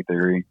conspiracy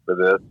theory for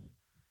this.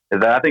 Is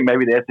that I think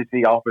maybe the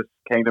SEC office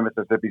came to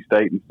Mississippi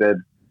State and said,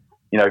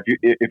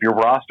 if your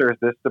roster is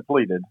this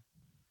depleted,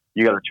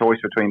 you got a choice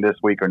between this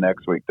week or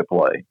next week to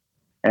play.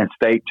 And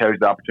State chose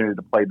the opportunity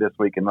to play this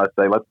week, and let's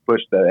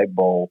push the Egg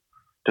Bowl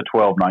to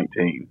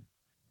 12-19.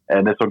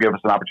 And this will give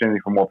us an opportunity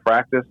for more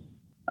practice,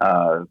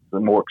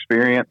 some more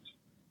experience,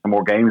 some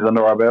more games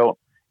under our belt.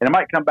 And it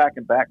might come back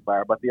and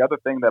backfire. But the other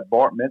thing that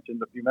Bart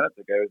mentioned a few minutes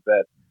ago is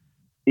that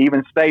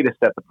even State has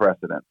set the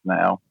precedence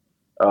now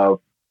of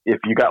if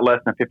you got less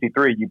than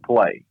 53, you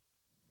play.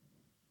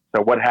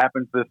 So what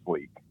happens this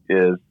week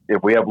is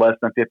if we have less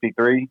than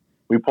 53,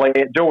 we play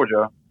at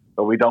Georgia,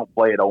 but we don't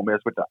play at Ole Miss,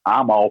 which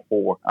I'm all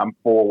for. I'm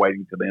for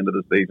waiting to the end of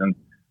the season.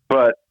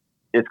 But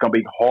it's going to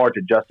be hard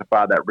to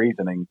justify that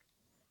reasoning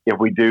if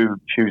we do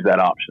choose that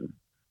option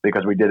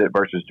because we did it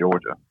versus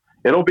Georgia.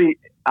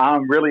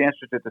 I'm really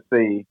interested to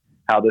see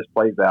how this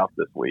plays out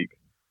this week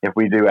if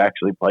we do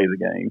actually play the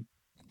game.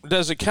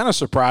 Does it kind of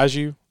surprise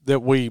you that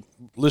we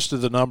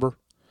listed the number?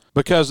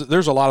 Because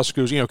there's a lot of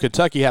schools.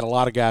 Kentucky had a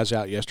lot of guys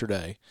out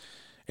yesterday,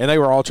 and they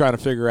were all trying to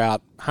figure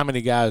out how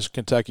many guys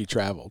Kentucky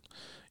traveled.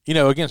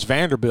 Against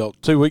Vanderbilt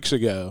 2 weeks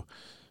ago,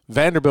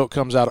 Vanderbilt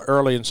comes out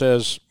early and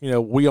says,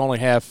 we only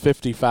have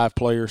 55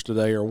 players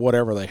today or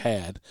whatever they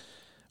had.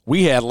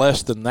 We had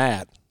less than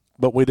that,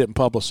 but we didn't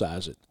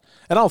publicize it.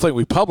 And I don't think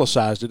we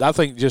publicized it. I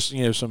think just,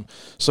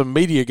 some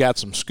media got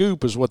some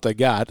scoop is what they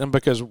got. And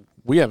because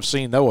we haven't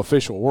seen no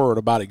official word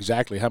about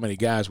exactly how many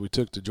guys we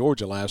took to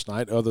Georgia last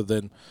night other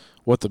than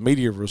what the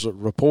media was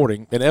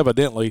reporting. And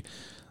evidently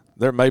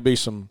there may be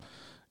some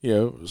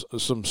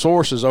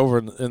sources over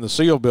in the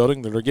SEAL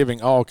building that are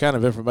giving all kind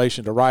of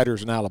information to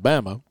writers in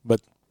Alabama,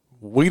 but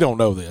we don't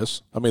know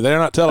this. I mean, they're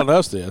not telling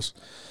us this.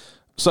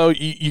 So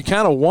you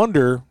kind of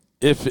wonder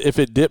if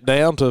it dipped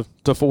down to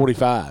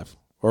 45.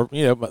 Or,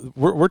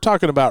 we're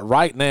talking about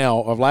right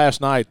now of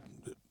last night,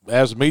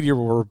 as the media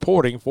were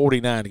reporting,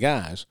 49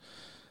 guys.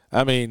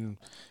 I mean,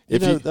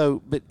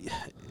 but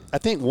I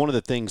think one of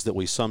the things that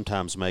we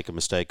sometimes make a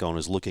mistake on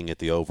is looking at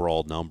the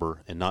overall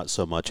number and not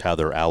so much how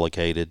they're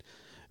allocated.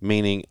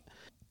 Meaning,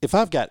 if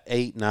I've got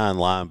 8, 9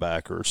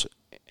 linebackers,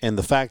 and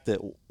the fact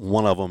that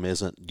one of them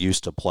isn't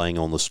used to playing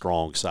on the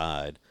strong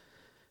side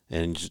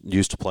and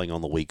used to playing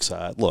on the weak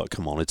side, look,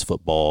 come on, it's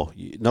football.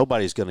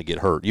 Nobody's going to get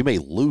hurt. You may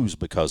lose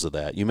because of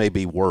that. You may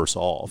be worse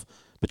off,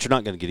 but you're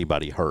not going to get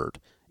anybody hurt.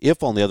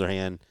 If, on the other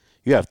hand,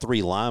 you have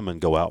 3 linemen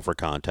go out for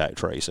contact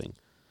tracing,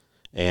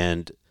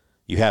 and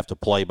you have to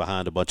play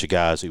behind a bunch of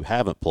guys who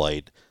haven't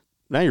played,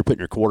 now you're putting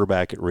your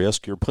quarterback at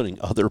risk. You're putting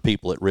other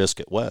people at risk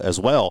as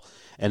well.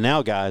 And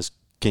now guys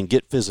can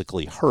get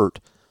physically hurt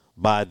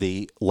by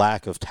the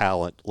lack of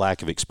talent,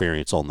 lack of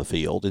experience on the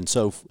field. And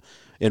so,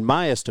 in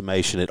my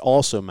estimation, it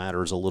also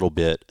matters a little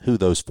bit who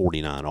those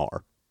 49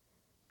 are.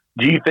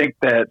 Do you think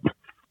that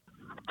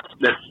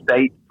the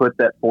State put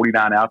that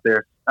 49 out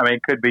there? I mean,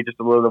 it could be just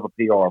a little of a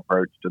PR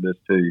approach to this,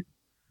 too.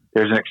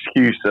 There's an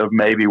excuse of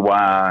maybe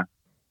why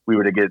we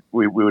would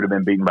have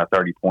been beaten by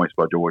 30 points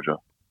by Georgia.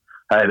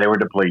 Hey, they were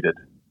depleted.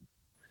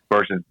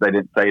 versus they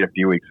didn't say it a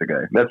few weeks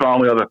ago. That's my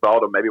only other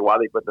thought of maybe why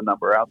they put the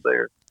number out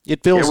there.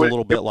 It feels a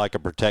little bit like a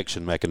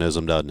protection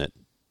mechanism, doesn't it?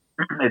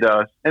 It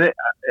does. And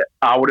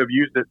I would have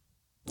used it.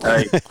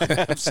 Hey,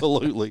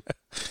 absolutely.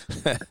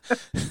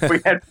 We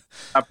had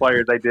our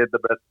players, they did the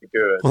best they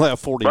could. We'll have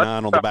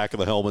 49 on the back of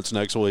the helmets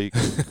next week.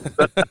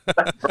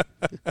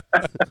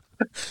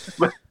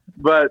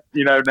 But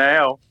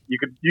now you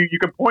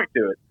can point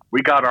to it.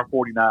 We got our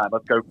 49.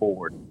 Let's go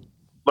forward.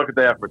 Look at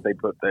the effort they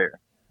put there.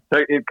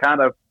 So it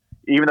kind of,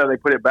 even though they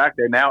put it back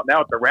there, now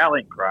it's a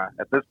rallying cry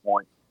at this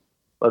point.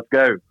 Let's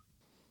go.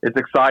 It's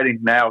exciting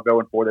now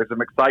going forward. There's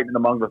some excitement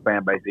among the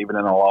fan base, even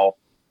in a loss.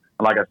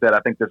 And like I said,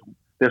 I think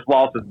this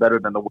loss is better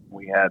than the one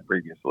we had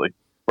previously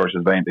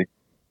versus Vandy.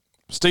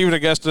 Stephen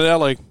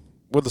Agostinelli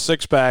with the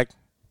six-pack.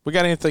 We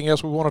got anything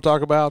else we want to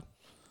talk about?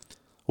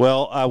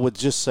 Well, I would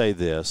just say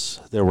this.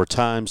 There were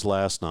times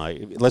last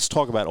night. Let's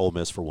talk about Ole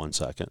Miss for 1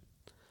 second.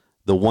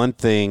 The one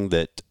thing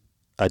that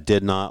I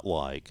did not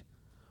like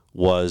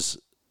was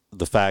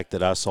the fact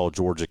that I saw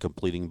Georgia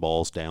completing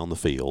balls down the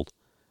field.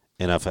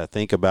 And if I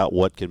think about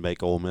what can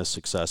make Ole Miss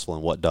successful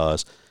and what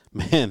does,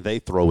 man, they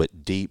throw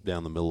it deep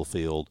down the middle of the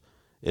field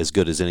as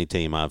good as any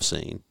team I've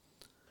seen.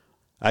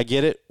 I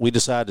get it. We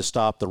decided to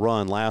stop the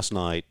run last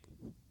night.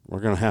 We're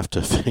going to have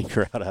to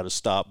figure out how to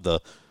stop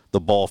the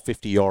ball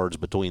 50 yards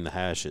between the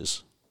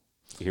hashes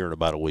here in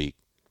about a week.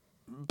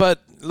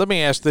 But let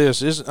me ask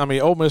this.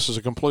 Ole Miss is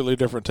a completely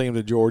different team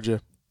than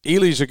Georgia.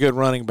 Ely's a good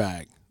running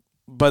back,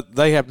 but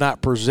they have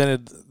not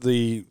presented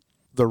the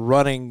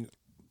running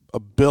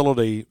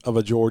ability of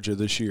a Georgia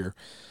this year.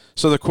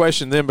 So the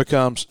question then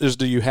becomes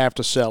do you have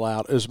to sell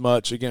out as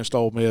much against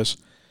Ole Miss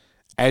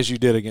as you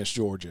did against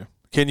Georgia?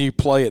 Can you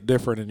play it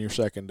different in your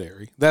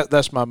secondary?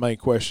 That's my main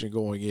question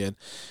going in.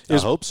 I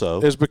hope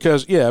so. Is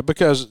because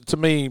to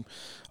me,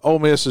 Ole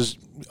Miss is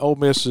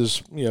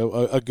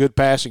a good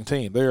passing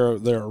team. They're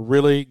a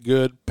really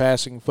good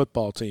passing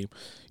football team.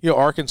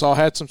 Arkansas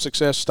had some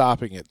success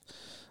stopping it,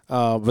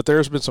 but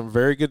there's been some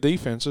very good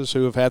defenses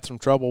who have had some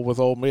trouble with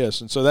Ole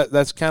Miss, and so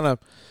that's kind of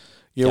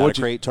got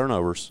to create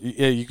turnovers.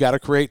 Yeah, you got to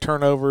create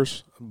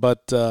turnovers,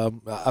 but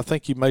I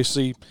think you may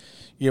see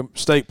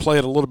State play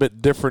it a little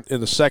bit different in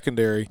the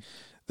secondary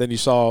than you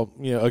saw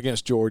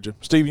against Georgia.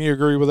 Stephen, you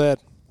agree with that?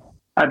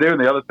 I do. And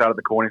the other side of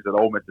the coin is that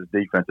Ole Miss's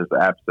defense is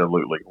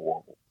absolutely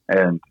horrible,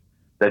 and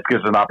that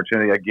gives an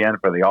opportunity again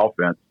for the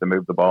offense to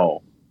move the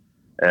ball.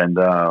 And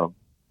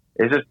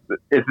it's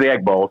the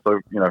Egg Bowl, so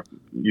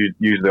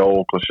use the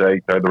old cliche,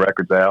 throw the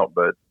records out.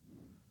 But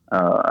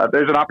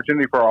there's an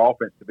opportunity for our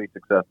offense to be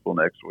successful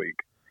next week.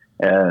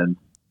 And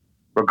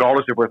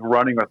regardless if we're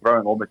running or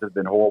throwing, Ole Miss has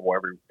been horrible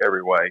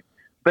every way.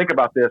 Think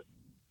about this: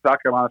 South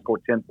Carolina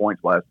scored 10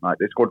 points last night.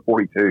 They scored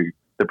 42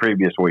 the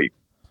previous week.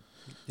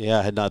 Yeah,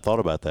 I had not thought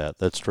about that.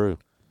 That's true.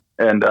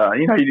 And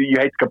you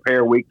hate to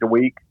compare week to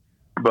week,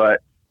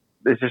 but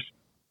it's just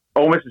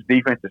Ole Miss's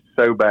defense is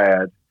so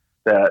bad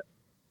that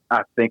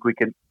I think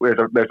there's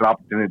an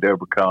opportunity to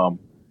overcome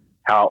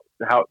how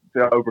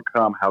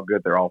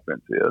good their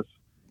offense is.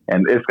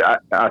 And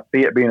I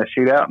see it being a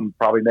shootout, and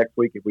probably next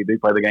week if we do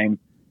play the game,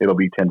 it'll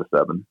be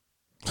 10-7.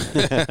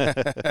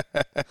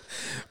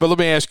 But let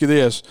me ask you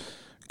this: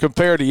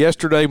 compared to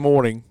yesterday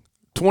morning,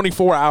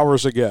 24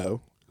 hours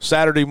ago,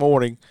 Saturday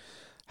morning,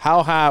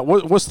 how high?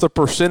 What's the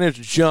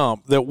percentage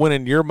jump that went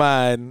in your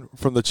mind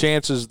from the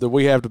chances that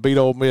we have to beat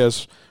Ole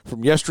Miss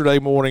from yesterday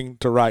morning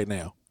to right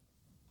now?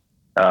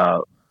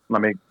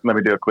 Let me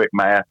do a quick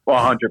math.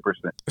 100%.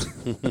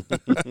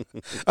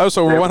 Oh,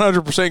 so we're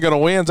 100% going to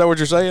win? Is that what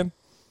you're saying?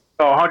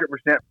 100%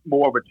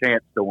 more of a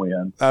chance to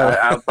win.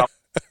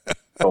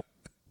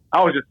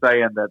 I was just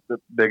saying that the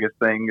biggest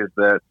thing is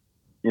that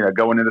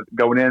going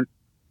in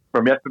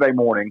from yesterday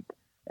morning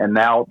and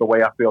now the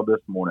way I feel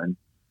this morning,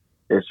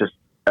 it's just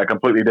a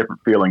completely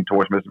different feeling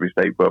towards Mississippi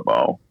State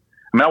football.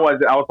 I mean, I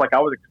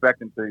was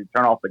expecting to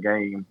turn off the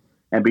game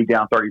and be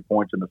down 30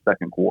 points in the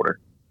second quarter.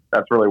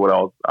 That's really what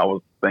I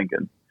was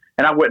thinking.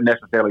 And I wouldn't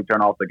necessarily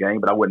turn off the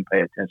game, but I wouldn't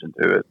pay attention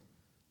to it.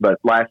 But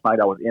last night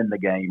I was in the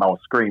game. I was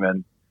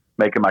screaming,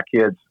 making my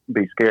kids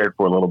be scared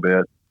for a little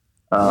bit.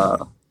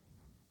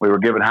 We were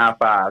giving high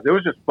fives. It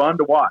was just fun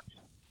to watch.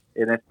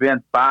 And it's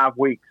been 5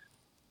 weeks,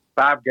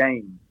 5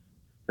 games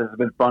since it's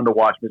been fun to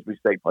watch Mississippi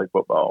State play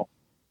football,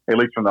 at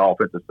least from the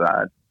offensive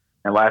side.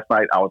 And last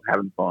night I was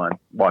having fun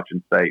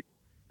watching State.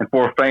 And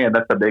for a fan,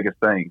 that's the biggest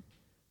thing.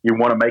 You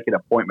want to make it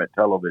appointment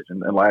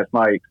television. And last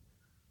night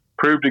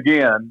proved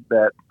again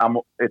that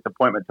it's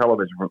appointment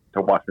television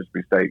to watch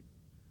Mississippi State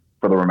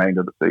for the remainder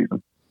of the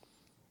season.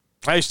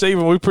 Hey,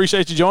 Stephen, we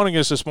appreciate you joining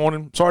us this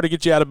morning. Sorry to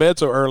get you out of bed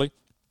so early.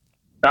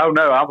 Oh,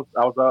 no, I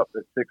was up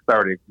at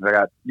 6:30. I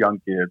got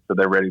young kids, so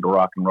they're ready to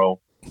rock and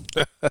roll.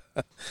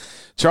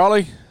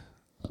 Charlie,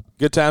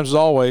 good times as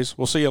always.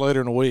 We'll see you later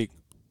in the week.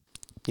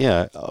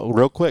 Yeah,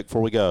 real quick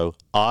before we go,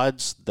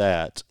 odds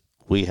that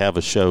we have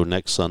a show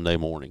next Sunday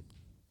morning.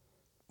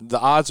 The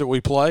odds that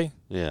we play?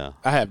 Yeah.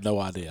 I have no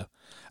idea.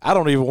 I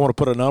don't even want to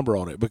put a number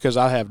on it because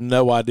I have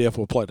no idea if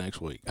we'll play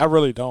next week. I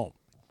really don't.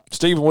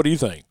 Stephen, what do you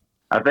think?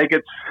 I think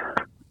it's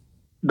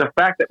the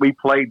fact that we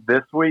played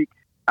this week,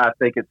 I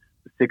think it's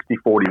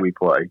 60-40 we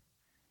play.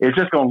 It's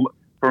just going to,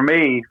 for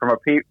me, from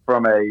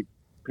a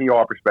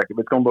PR perspective,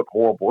 it's going to look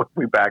horrible if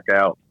we back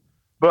out.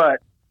 But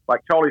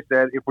like Charlie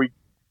said, if we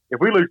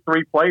lose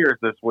 3 players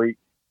this week,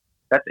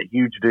 that's a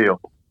huge deal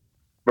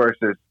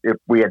versus if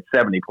we had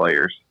 70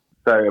 players.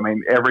 So, I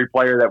mean, every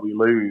player that we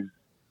lose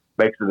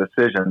makes the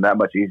decision that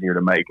much easier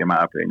to make, in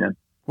my opinion.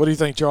 What do you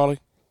think, Charlie?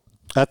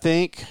 I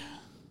think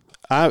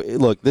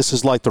look, this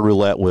is like the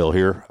roulette wheel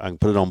here. I can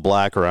put it on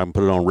black or I can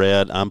put it on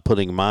red. I'm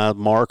putting my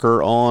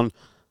marker on.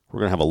 We're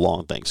going to have a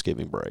long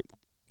Thanksgiving break.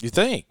 You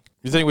think?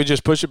 You think we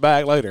just push it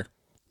back later?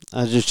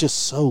 There's just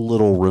so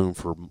little room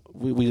for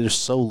there's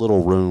so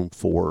little room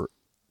for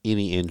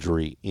any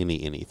injury,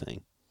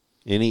 anything,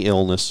 any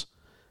illness.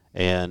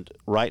 And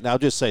right now, I'll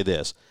just say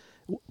this.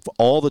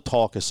 All the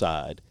talk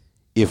aside,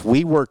 if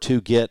we were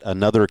to get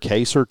another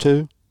case or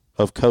two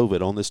of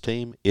COVID on this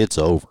team, it's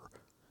over.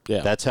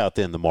 Yeah. That's how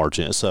thin the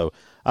margin is. So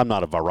I'm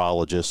not a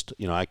virologist.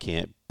 I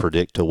can't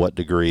predict to what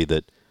degree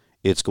that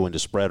it's going to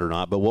spread or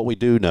not. But what we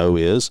do know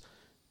is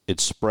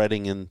it's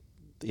spreading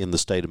in the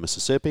state of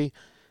Mississippi.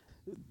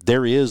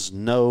 There is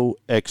no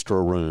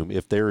extra room.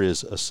 If there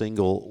is a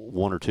single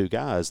 1 or 2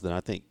 guys, then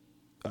I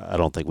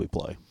don't think we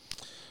play.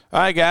 All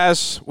right,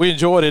 guys, we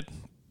enjoyed it.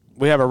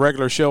 We have a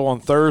regular show on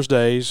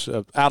Thursdays.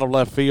 Out of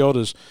Left Field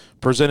is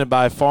presented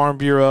by Farm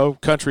Bureau,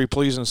 Country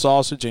Pleasing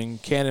Sausage,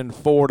 and Cannon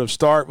Ford of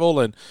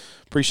Starkville. And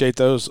appreciate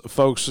those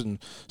folks and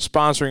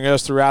sponsoring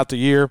us throughout the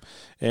year.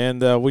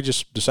 And we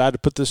just decided to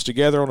put this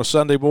together on a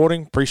Sunday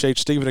morning. Appreciate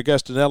Stephen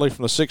Agostinelli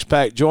from the Six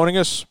Pack joining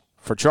us.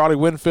 For Charlie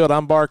Winfield,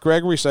 I'm Bart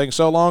Gregory saying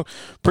so long.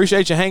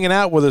 Appreciate you hanging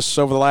out with us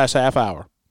over the last half hour.